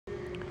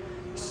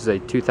This is a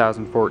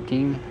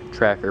 2014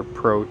 Tracker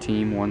Pro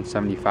Team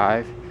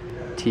 175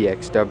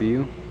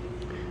 TXW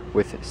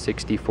with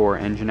 64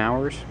 engine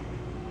hours.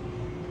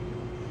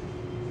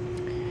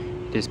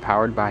 It is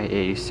powered by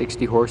a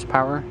 60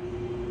 horsepower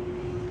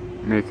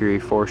Mercury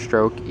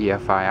 4-stroke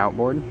EFI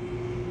outboard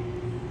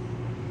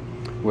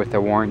with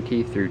a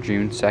warranty through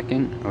June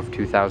 2nd of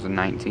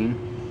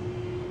 2019.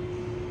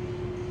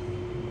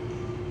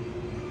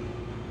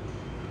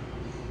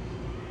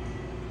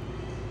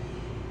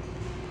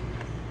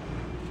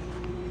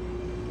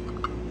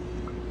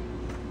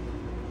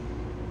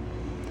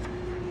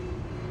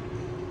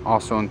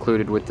 Also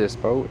included with this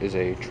boat is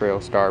a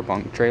TrailStar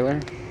bunk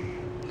trailer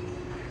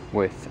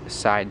with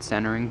side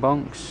centering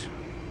bunks,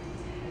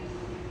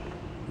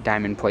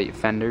 diamond plate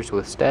fenders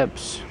with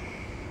steps,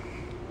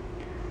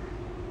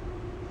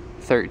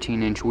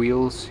 13-inch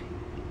wheels,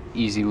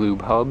 easy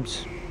lube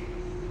hubs,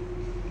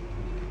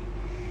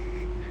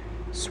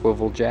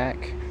 swivel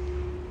jack,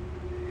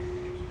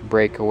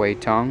 breakaway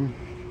tongue,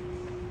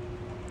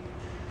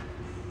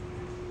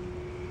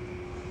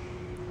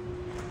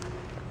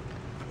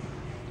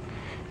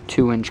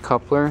 two-inch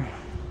coupler,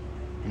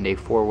 and a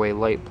 4-way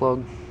light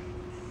plug.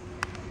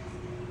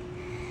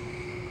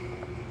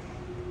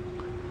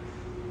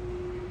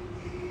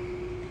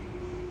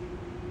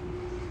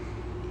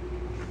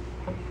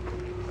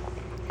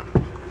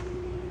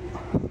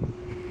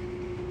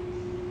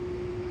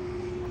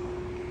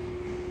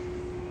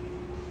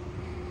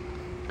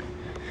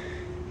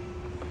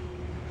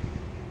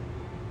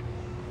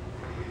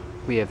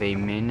 We have a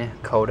Minn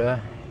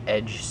Kota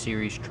Edge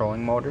Series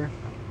trolling motor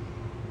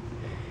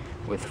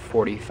with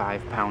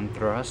 45-pound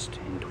thrust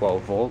and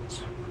 12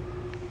 volts.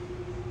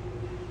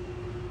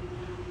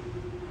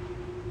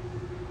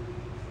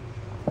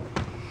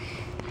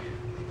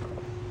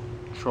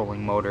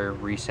 Trolling motor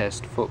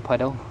recessed foot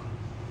pedal.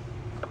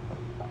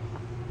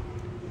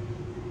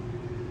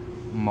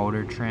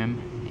 Motor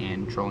trim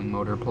and trolling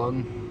motor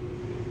plug.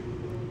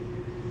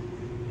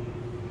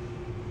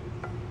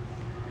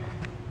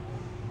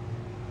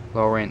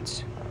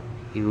 Lowrance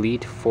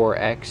Elite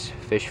 4X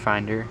fish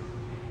finder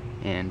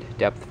and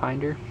depth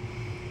finder.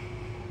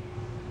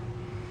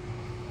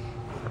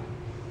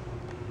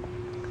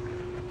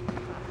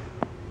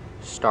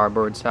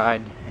 Starboard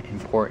side and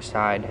port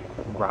side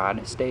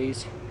rod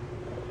stays.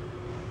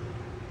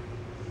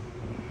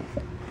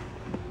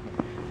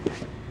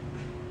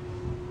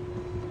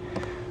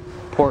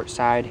 Port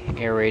side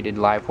aerated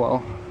live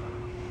well.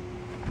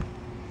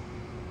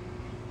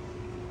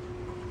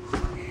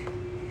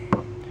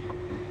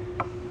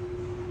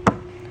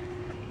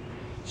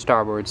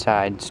 Starboard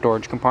side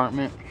storage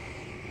compartment.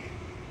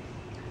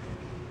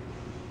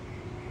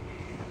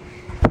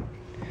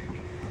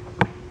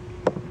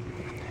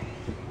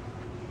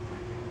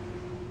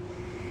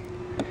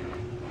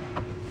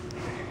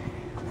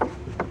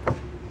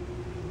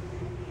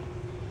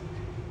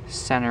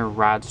 Center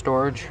rod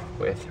storage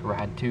with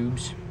rod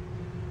tubes.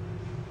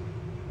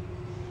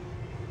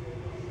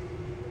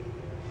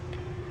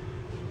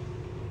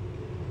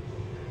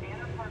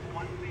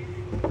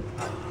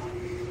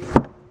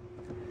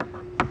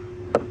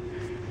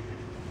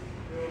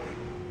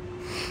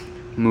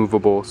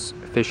 Movable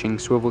fishing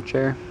swivel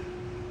chair.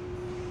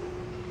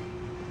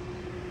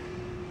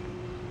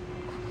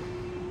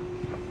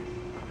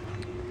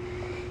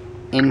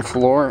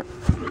 In-floor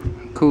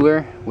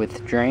cooler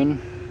with drain.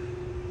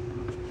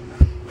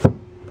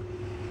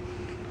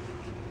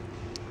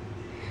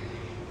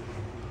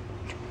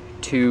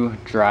 Two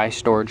dry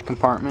storage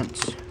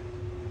compartments.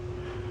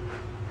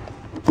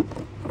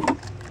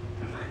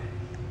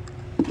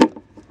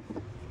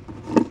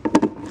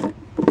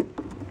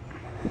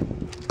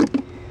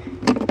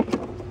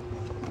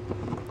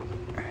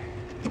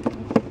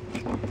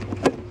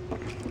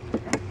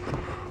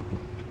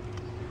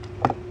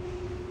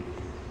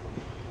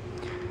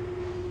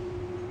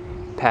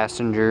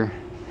 Passenger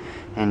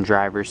and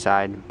driver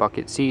side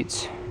bucket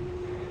seats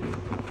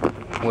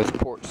with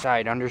port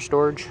side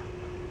understorage.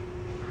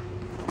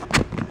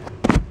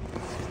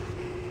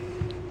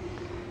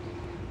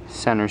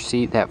 Center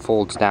seat that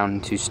folds down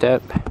into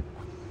step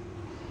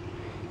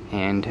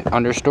and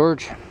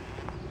understorage.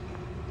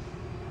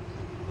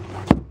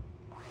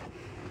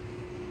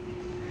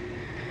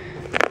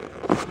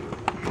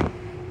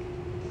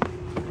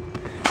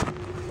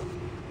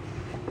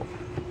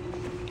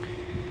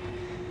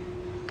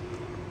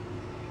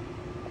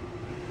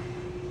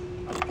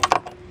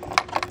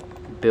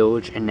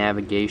 Bilge and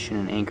navigation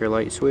and anchor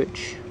light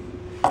switch.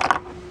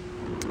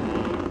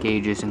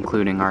 Gauges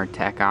including our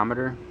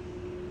tachometer,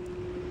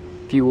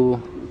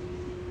 fuel,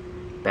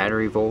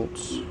 battery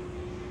volts,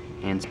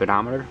 and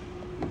speedometer.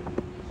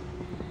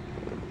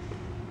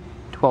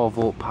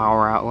 12-volt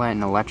power outlet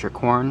and electric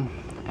horn,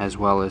 as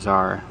well as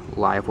our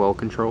live well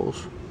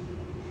controls.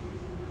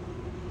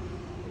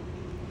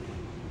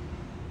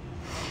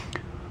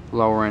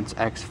 Lowrance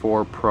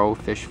X4 Pro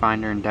fish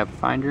finder and depth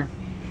finder.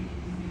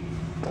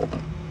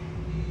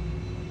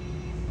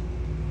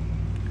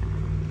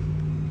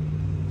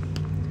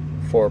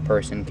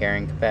 4-person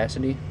carrying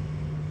capacity.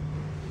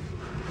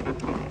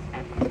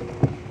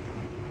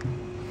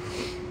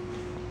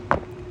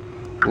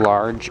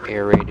 large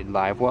aerated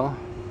live well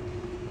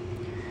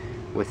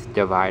with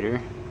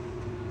divider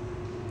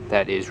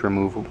that is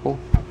removable.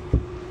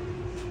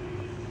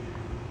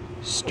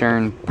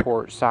 Stern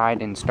port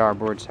side and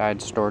starboard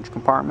side storage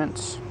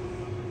compartments.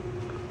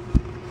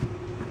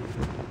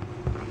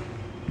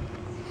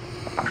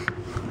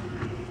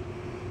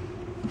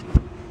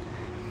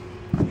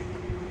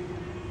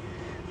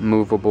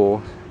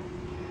 Movable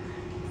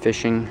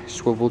fishing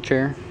swivel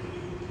chair.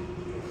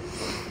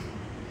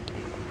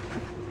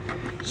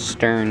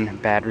 Stern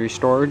battery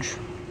storage.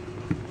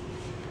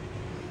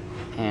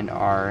 And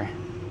our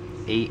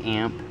 8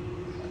 amp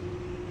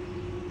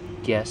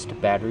guest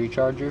battery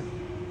charger.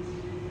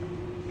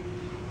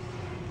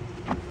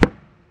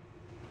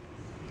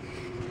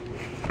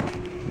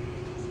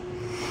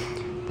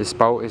 This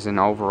boat is in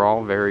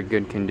overall very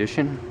good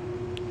condition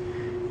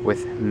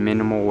with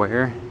minimal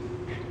wear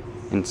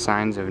and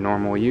signs of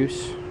normal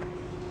use.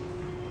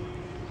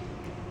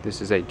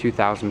 This is a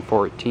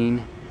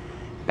 2014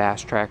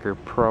 Bass Tracker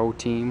Pro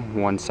Team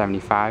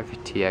 175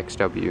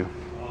 TXW.